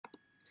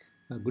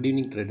Good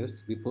evening,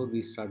 traders. Before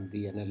we start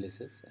the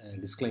analysis,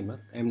 disclaimer: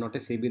 I am not a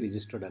SEBI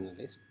registered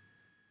analyst.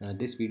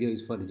 This video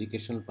is for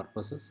educational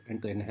purposes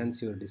and to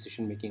enhance your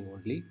decision making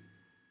only.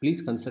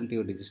 Please consult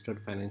your registered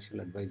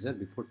financial advisor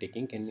before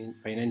taking any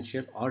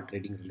financial or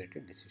trading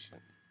related decision.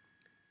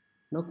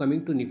 Now,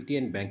 coming to Nifty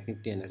and Bank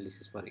Nifty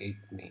analysis for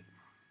 8th May.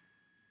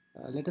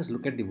 Let us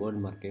look at the world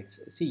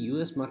markets. See,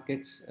 US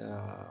markets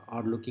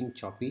are looking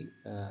choppy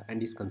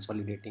and is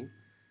consolidating,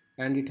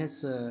 and it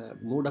has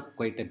moved up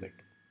quite a bit.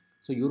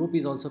 So Europe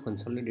is also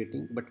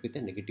consolidating, but with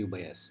a negative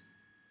bias.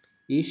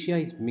 Asia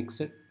is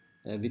mixed,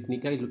 with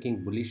Nikkei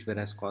looking bullish,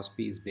 whereas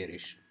Kospi is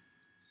bearish.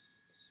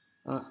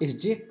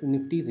 SGX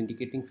Nifty is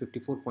indicating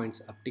 54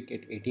 points uptick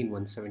at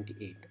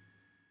 18,178.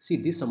 See,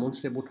 this amounts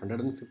to about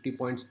 150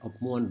 points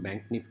up move on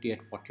Bank Nifty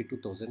at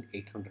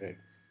 42,800.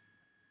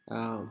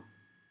 Uh,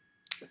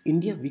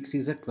 India VIX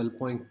is at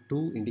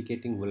 12.2,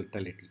 indicating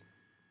volatility.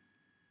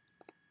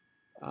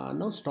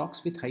 Now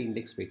stocks with high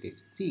index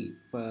weightage. See,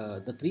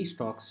 the three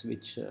stocks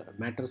which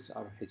matters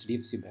are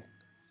HDFC Bank.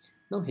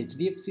 Now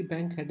HDFC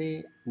Bank had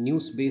a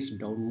news-based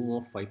down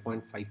move of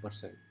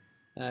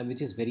 5.5%,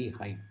 which is very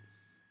high.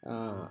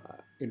 Uh,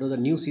 the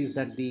news is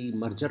that the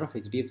merger of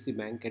HDFC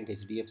Bank and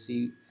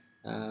HDFC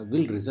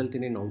will result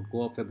in an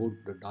outgo of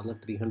about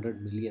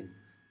 $300 million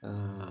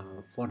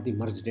for the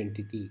merged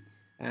entity.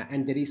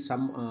 And there is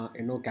some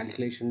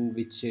calculation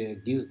which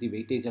gives the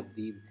weightage of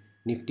the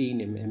Nifty in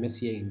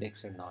MSCI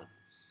index and all.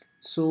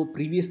 So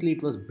previously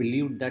it was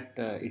believed that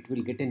it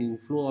will get an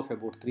inflow of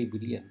about 3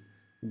 billion,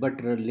 but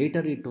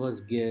later it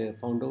was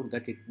found out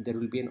that there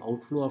will be an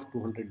outflow of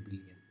 200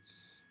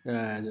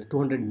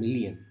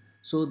 million.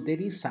 So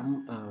there is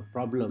some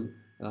problem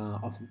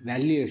of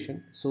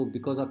valuation. So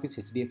because of which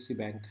HDFC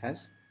Bank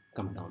has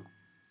come down.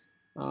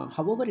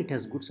 However, it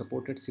has good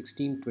support at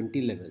 1620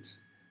 levels.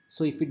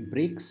 So if it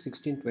breaks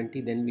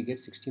 1620, then we get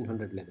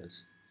 1600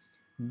 levels.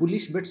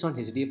 Bullish bets on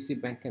HDFC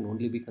Bank can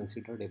only be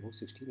considered above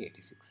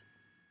 1686.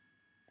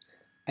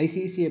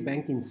 ICICI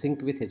Bank, in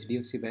sync with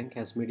HDFC Bank,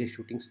 has made a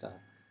shooting star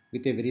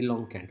with a very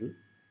long candle.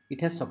 It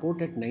has support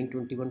at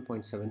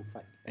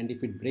 921.75, and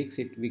if it breaks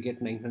it, we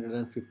get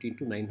 915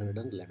 to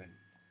 911.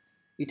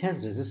 It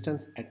has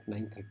resistance at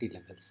 930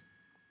 levels.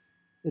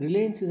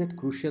 Reliance is at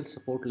crucial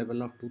support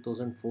level of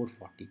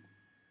 2440.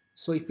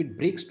 So if it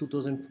breaks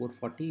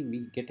 2440,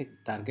 we get a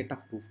target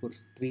of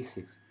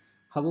 2436.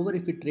 However,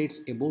 if it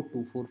trades above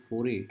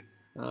 2448,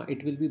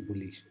 it will be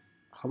bullish.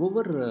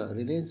 However,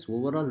 Reliance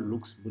overall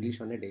looks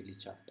bullish on a daily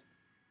chart.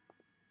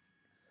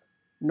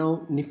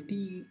 Now,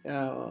 Nifty,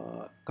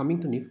 coming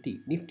to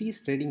Nifty, Nifty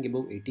is trading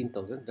above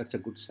 18,000. That's a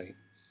good sign.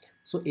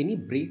 So any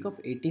break of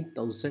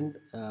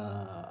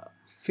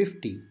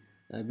 18,050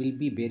 will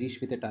be bearish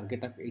with a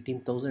target of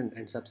 18,000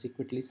 and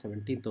subsequently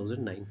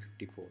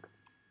 17,954.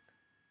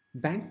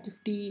 Bank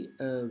Nifty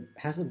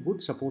has a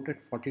good support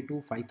at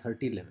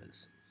 42,530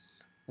 levels.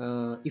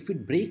 If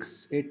it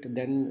breaks it,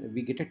 then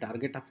we get a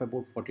target of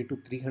about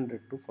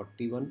 42,300 to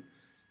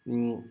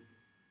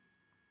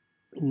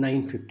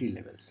 41,950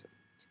 levels.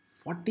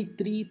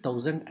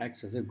 43,000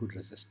 acts as a good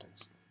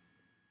resistance.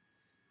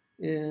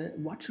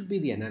 What should be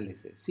the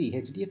analysis? See,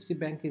 HDFC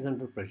Bank is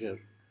under pressure.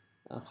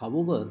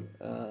 However,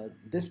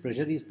 this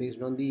pressure is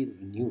based on the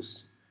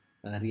news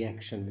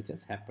reaction which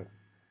has happened.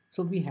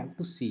 So we have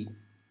to see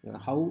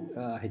how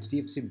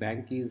HDFC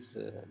Bank is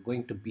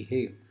going to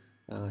behave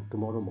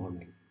tomorrow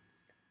morning.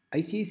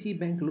 ICICI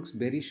Bank looks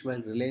bearish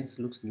while Reliance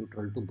looks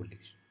neutral to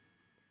bullish.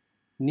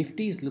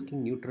 Nifty is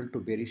looking neutral to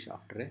bearish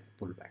after a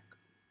pullback.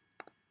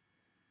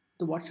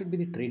 So what should be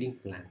the trading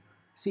plan?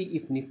 See,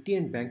 if Nifty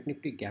and Bank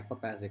Nifty gap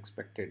up as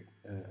expected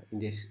in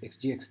the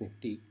XGX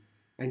Nifty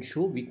and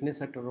show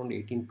weakness at around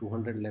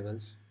 18,200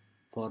 levels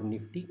for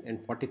Nifty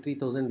and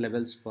 43,000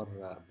 levels for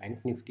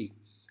Bank Nifty,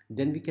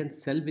 then we can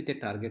sell with a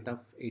target of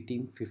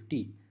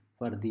 1850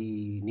 for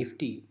the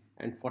Nifty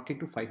and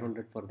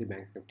 42,500 for the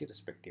Bank Nifty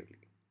respectively.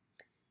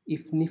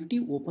 If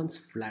Nifty opens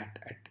flat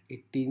at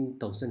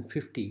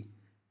 18,050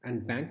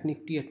 and Bank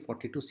Nifty at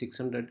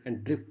 42,600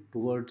 and drift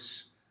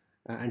towards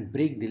and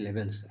break the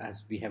levels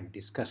as we have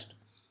discussed,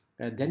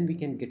 then we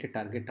can get a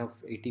target of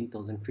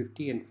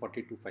 18,050 and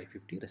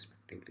 42,550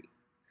 respectively.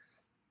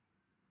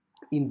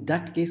 In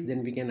that case,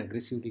 then we can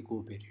aggressively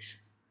go bearish.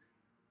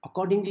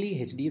 Accordingly,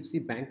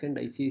 HDFC Bank and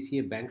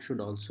ICICI Bank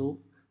should also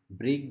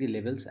break the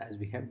levels as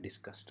we have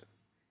discussed.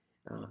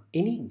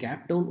 Any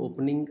gap down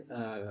opening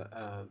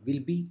will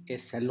be a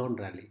sell on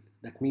rally.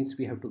 That means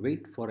we have to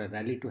wait for a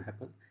rally to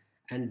happen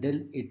and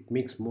then it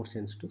makes more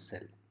sense to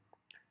sell.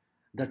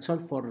 That's all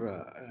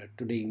for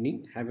today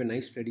evening. Have a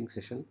nice trading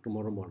session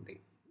tomorrow morning.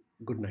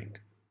 Good night.